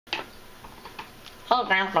Hello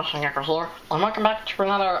guys, Mushroom Gecko here, and welcome back to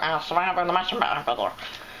another Survivor in the Mushroom video.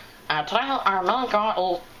 Today our main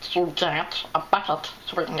goal is to get a bucket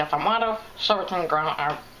so we can get some water so we can grow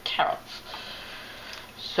our carrots.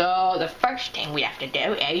 So the first thing we have to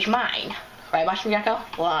do is mine. Right, Mushroom Gecko?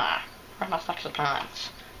 Where are my sexy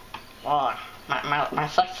pants? My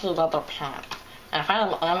sexy leather pants. And if I had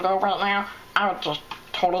an angle right now, I would just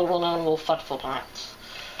totally rename these sexy pants.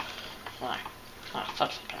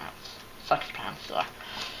 Sexy pants. Sexy pants,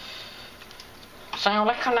 So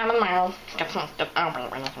let's come down to the mall, get some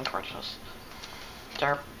torches.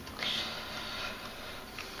 Derp.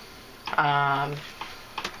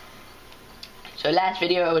 So last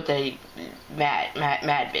video was a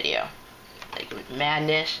mad video. Like, it was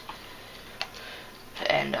madness.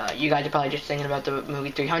 And you guys are probably just thinking about the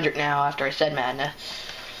movie 300 now after I said madness.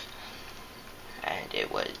 And it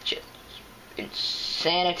was just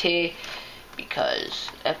insanity because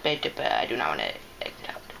I do not want to.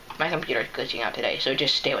 My computer is glitching out today, so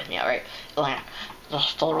just stay with me, alright? Just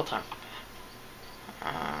stay with him.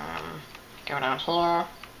 Go down here.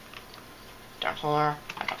 Down here.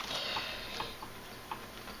 Okay.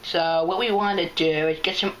 So what we want to do is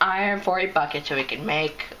get some iron for a bucket so we can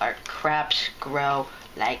make our crops grow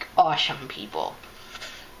like awesome people.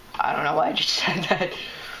 I don't know why I just said that,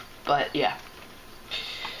 but yeah.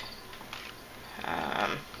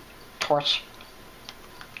 Torch.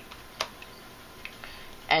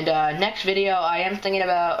 And next video I am thinking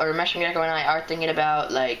about, or Mushroom Gecko and I are thinking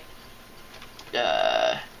about, like,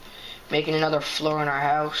 making another floor in our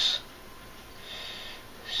house.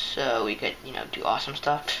 So we could, you know, do awesome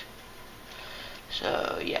stuff.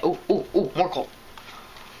 So, yeah. Ooh, more coal.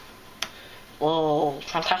 Whoa,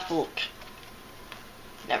 fantastic.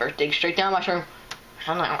 Never dig straight down, Mushroom.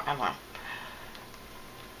 Hello.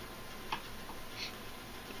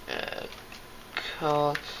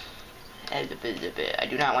 Cool. I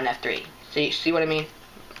do not want F3. See what I mean?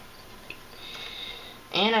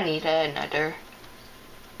 And I need another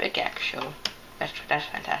pickaxe. So that's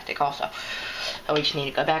fantastic also. So we just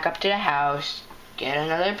need to go back up to the house, get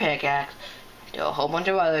another pickaxe, do a whole bunch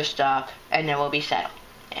of other stuff, and then we'll be settled.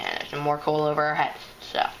 And there's some more coal over our heads.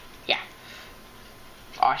 So yeah.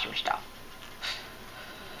 Awesome stuff.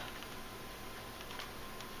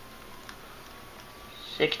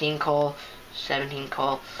 $16 coal, 17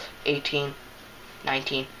 coal, 18,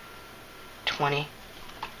 19, 20,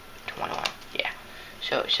 21. Yeah.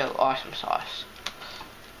 So awesome sauce.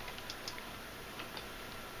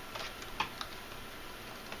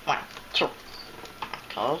 One, two.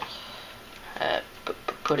 Okay.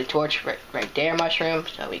 Put a torch right there, Mushroom,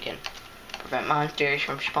 so we can prevent monsters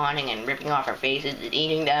from spawning and ripping off our faces and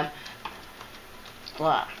eating them.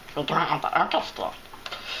 Blah. We'll burn out the other stuff.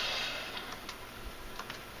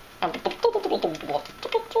 I'm gonna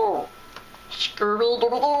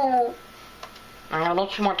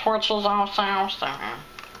need some more torches also, so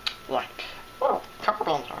like, couple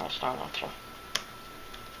beans are starting to.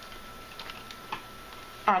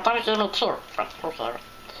 I thought it gave me two, but okay.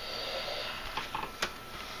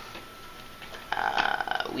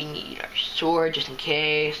 We need our sword just in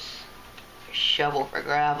case, a shovel for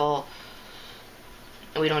gravel,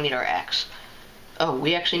 and we don't need our axe. Oh,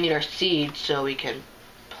 we actually need our seeds so we can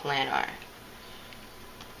plant our,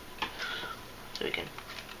 so we can,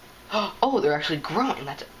 oh, they're actually growing.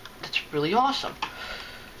 That's really awesome.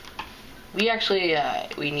 We actually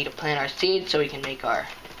we need to plant our seeds so we can make our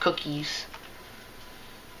cookies.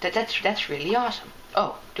 That's really awesome.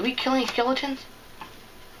 Oh, did we kill any skeletons?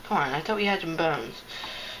 Come on, I thought we had some bones.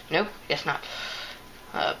 Nope, guess not.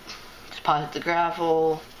 Deposit the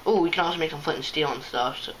gravel. Oh, we can also make some flint and steel and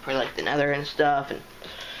stuff, so for like the nether and stuff. And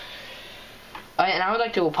I would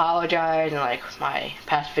like to apologize in like my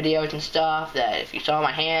past videos and stuff that if you saw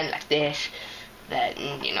my hand like this, that,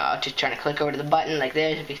 you know, I was just trying to click over to the button like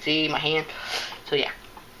this if you see my hand. So yeah.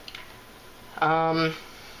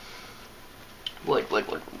 Wood.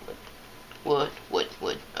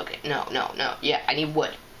 Okay, no. Yeah, I need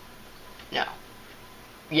wood. No.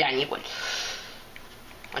 Yeah, I need wood.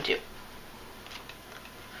 1, 2.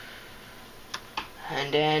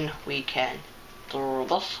 And then we can do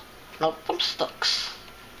this. Make some sticks.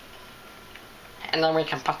 And then we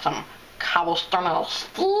can put some cobblestone on a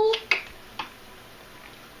stick.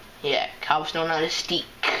 Yeah, cobblestone on a stick.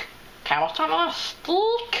 Cobblestone on a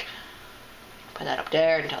stick. Put that up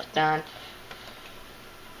there until it's done.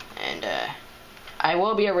 And I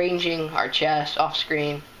will be arranging our chest off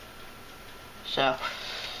screen. So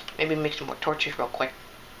maybe make some more torches real quick.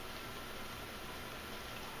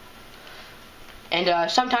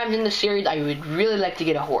 And sometimes in the series I would really like to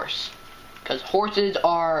get a horse, because horses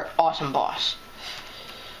are awesome boss.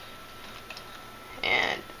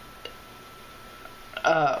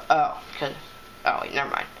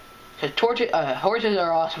 Because horses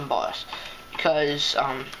are awesome, boss. Because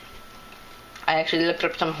I actually looked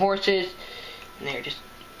up some horses, and they're just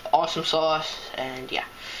awesome sauce. And yeah,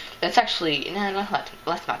 that's actually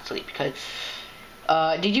let's not sleep, because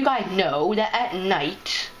did you guys know that at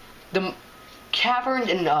night the caverns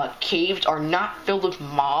and caves are not filled with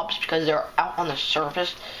mobs because they're out on the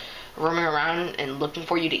surface, roaming around and looking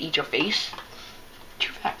for you to eat your face?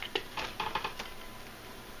 True fact.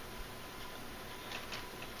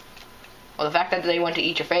 Well, the fact that they want to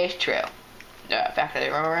eat your face, true. The fact that they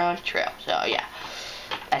roam around, true. So yeah,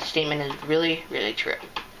 that statement is really, really true.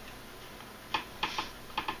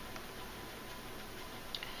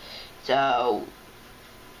 So,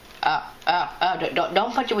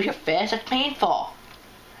 don't punch it with your fist. That's painful.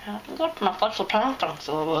 Look, my foot's so painful.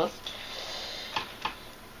 So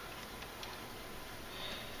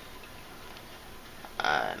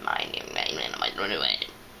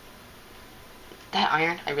that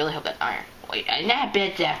iron? I really hope that's iron. Wait, I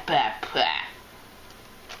bet that.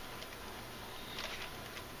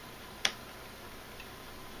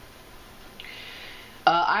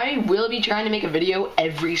 I will be trying to make a video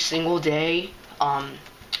every single day,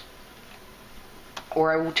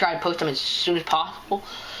 or I will try to post them as soon as possible.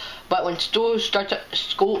 But when school starts up,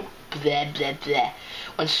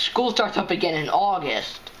 when school starts up again in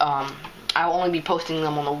August, I will only be posting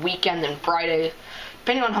them on the weekend and Fridays,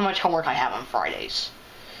 depending on how much homework I have on Fridays.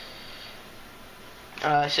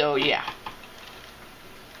 So yeah.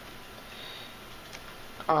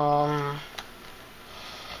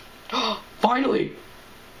 Finally!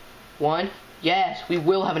 One. Yes, we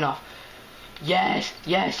will have enough. Yes.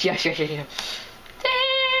 Thank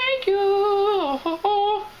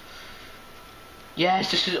you. Yes,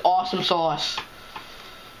 this is awesome sauce.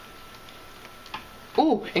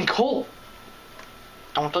 Ooh, and coal.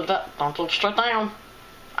 Don't let it shut down.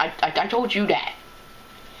 I told you that.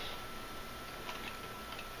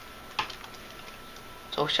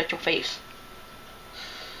 So shut your face.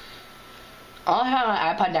 I have an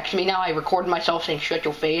iPod next to me now. I recorded myself saying shut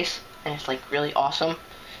your face, and it's like really awesome.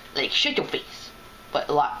 Like shut your face, but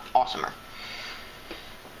a lot awesomer.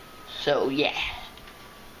 So yeah.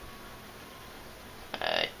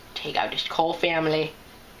 Take out this coal family.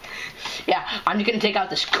 Yeah, I'm just gonna take out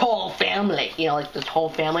this coal family. You know, like this whole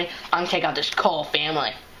family. I'm gonna take out this coal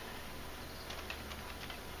family.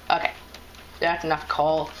 Okay. That's enough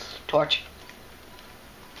coal. Torch.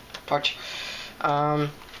 So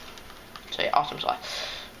yeah, awesome sauce.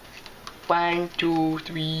 1, 2,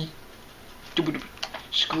 3.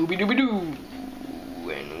 Scooby Dooby Doo.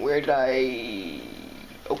 And where did I?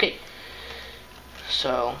 Okay.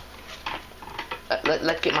 So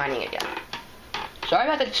let's get mining again. Sorry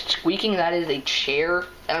about that squeaking. That is a chair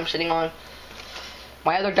that I'm sitting on.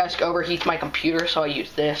 My other desk overheats my computer, so I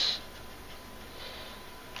use this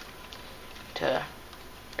to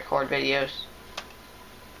record videos.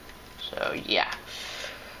 So yeah.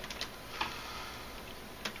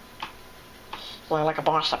 Well, like a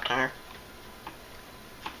boss up there.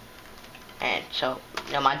 And so,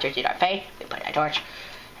 no monsters eat our face. We put a torch.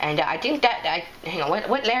 And I think that, hang on,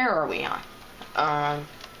 what layer are we on?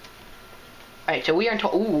 Alright, so we are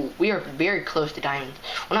we are very close to diamonds.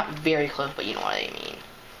 Well, not very close, but you know what I mean.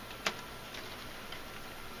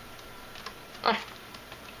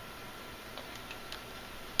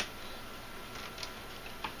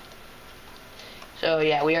 So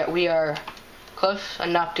yeah, we are close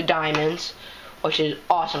enough to diamonds, which is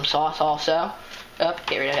awesome sauce also. Oh,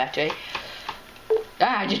 get rid of that today.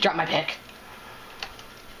 I just dropped my pick.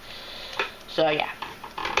 So yeah.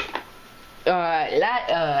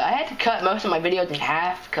 I had to cut most of my videos in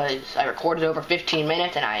half because I recorded over 15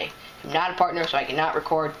 minutes and I am not a partner, so I cannot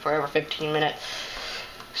record for over 15 minutes.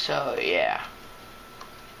 So yeah.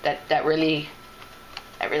 That really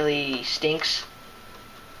stinks.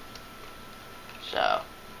 So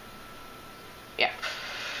yeah.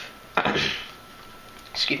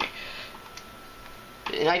 Excuse me.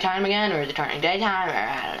 Is it nighttime again, or is it turning daytime, or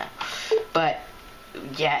I don't know. But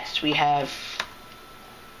yes, we have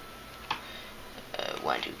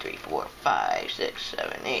 1, 2, 3, 4, 5, 6,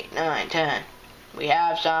 7, 8, 9, 10. We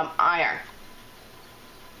have some iron.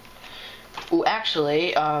 Ooh,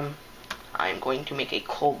 actually, I'm going to make a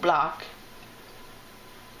coal block.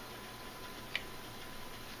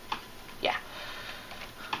 Yeah.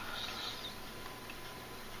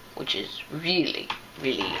 Which is really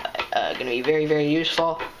going to be very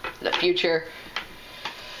useful in the future.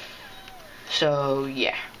 So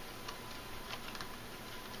yeah.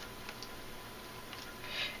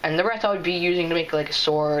 And the rest I would be using to make like a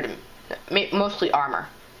sword, mostly armor.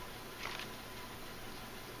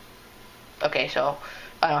 Okay, so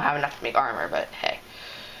I don't have enough to make armor, but hey.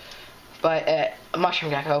 But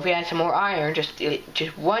mushroom gecko, if we had some more iron, just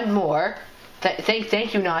one more.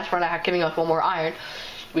 Thank you, Notch, for not giving us one more iron.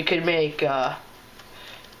 We could make could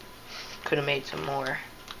have made some more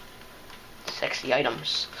sexy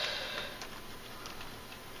items.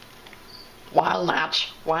 Wild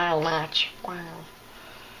match.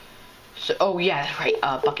 So, oh yeah, that's right.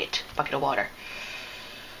 Bucket of water.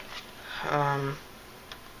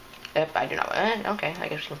 Yep, I do not. Okay, I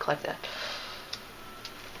guess we can collect that.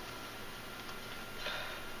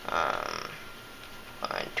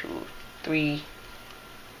 1, 2, 3.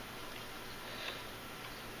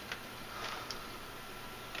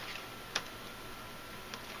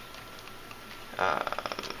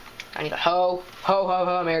 I need a hoe.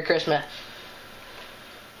 Ho, Merry Christmas.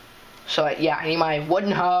 So, yeah, I need my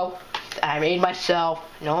wooden hoe that I made myself,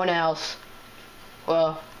 no one else.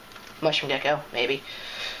 Well, mushroom gecko, maybe.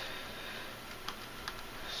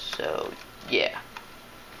 So, yeah.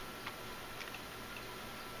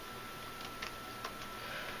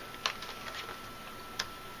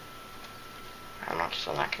 I'm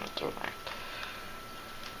still not gonna throw that.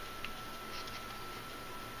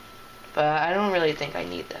 But I don't really think I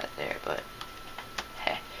need that there, but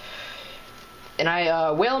hey. And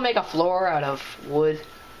I will make a floor out of wood.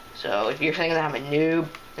 So if you're thinking that I'm a noob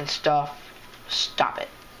and stuff, stop it.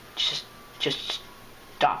 Just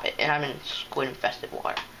stop it. And I'm in squid infested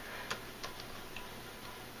water.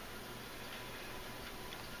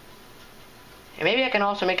 And maybe I can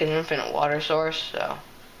also make an infinite water source, so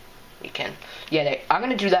we can. Yeah, I'm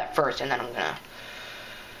gonna do that first, and then I'm gonna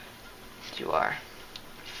do our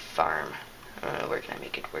farm. Where can I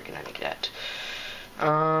make it? Where can I make that?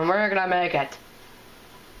 Where can I make it?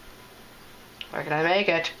 Where can I make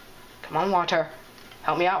it? Come on, water.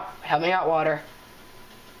 Help me out. Help me out, water.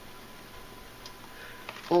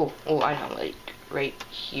 Oh, I know, like, right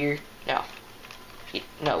here. No.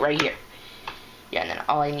 No, right here. Yeah, and then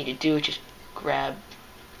all I need to do is just grab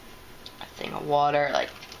a thing of water, like,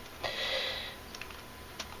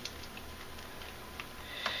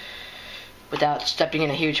 without stepping in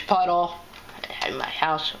a huge puddle, having my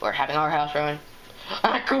house, or having our house ruined.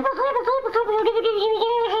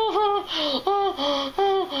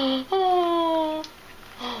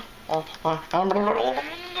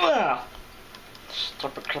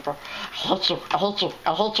 Stupid creeper. I hate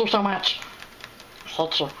you so much.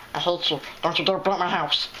 I hate you. Don't you dare burn my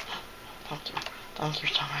house. Thank you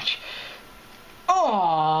so much.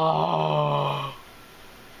 Oh!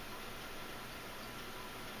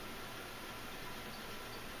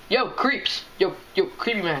 Yo, creeps! Yo,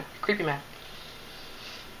 creepy man.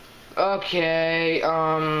 Okay,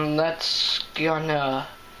 that's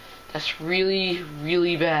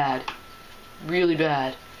really bad. Really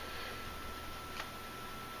bad.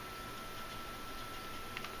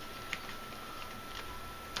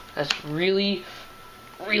 That's really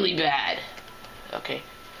bad. Okay,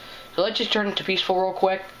 so let's just turn it to peaceful real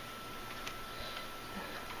quick.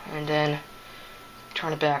 And then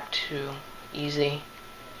turn it back to easy.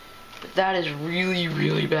 But that is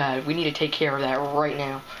really bad. We need to take care of that right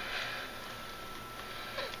now.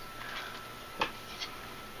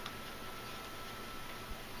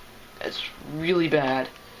 That's really bad.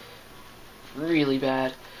 Really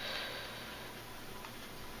bad.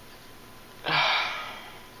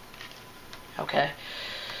 Okay.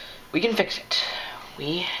 We can fix it.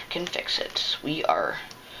 We can fix it. We are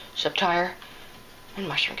Septire and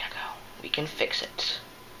Mushroom Gecko. We can fix it.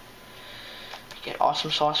 Get awesome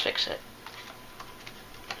sauce, fix it.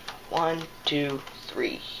 1, 2,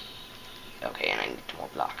 3. Okay, and I need 2 more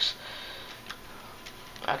blocks.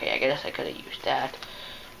 Okay, I guess I could have used that.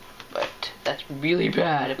 But that's really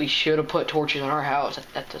bad. We should have put torches on our house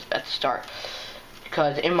at the start.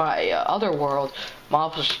 Because in my other world,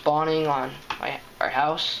 mobs were spawning on our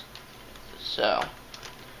house. So,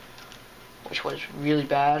 which was really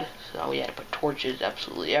bad. So we had to put torches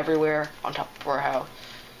absolutely everywhere on top of our house.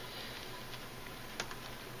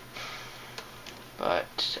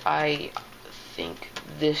 But I think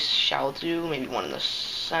this shall do. Maybe one in the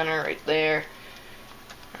center, right there.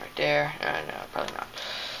 Right there. No, probably not.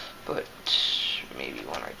 But maybe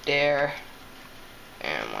one right there.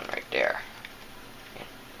 And one right there. And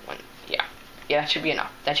one, yeah. Yeah, that should be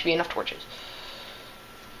enough. That should be enough torches.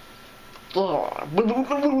 Yeah,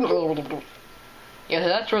 so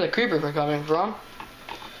that's where the creepers are coming from.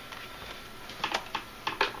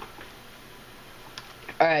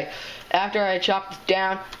 Alright, after I chop this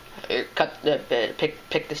down,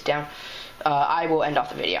 pick this down, I will end off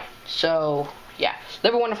the video. So, yeah.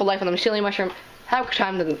 Live a wonderful life on the mycelium mushroom. Have a good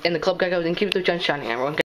time in the club geckos and keep the sun shining, everyone.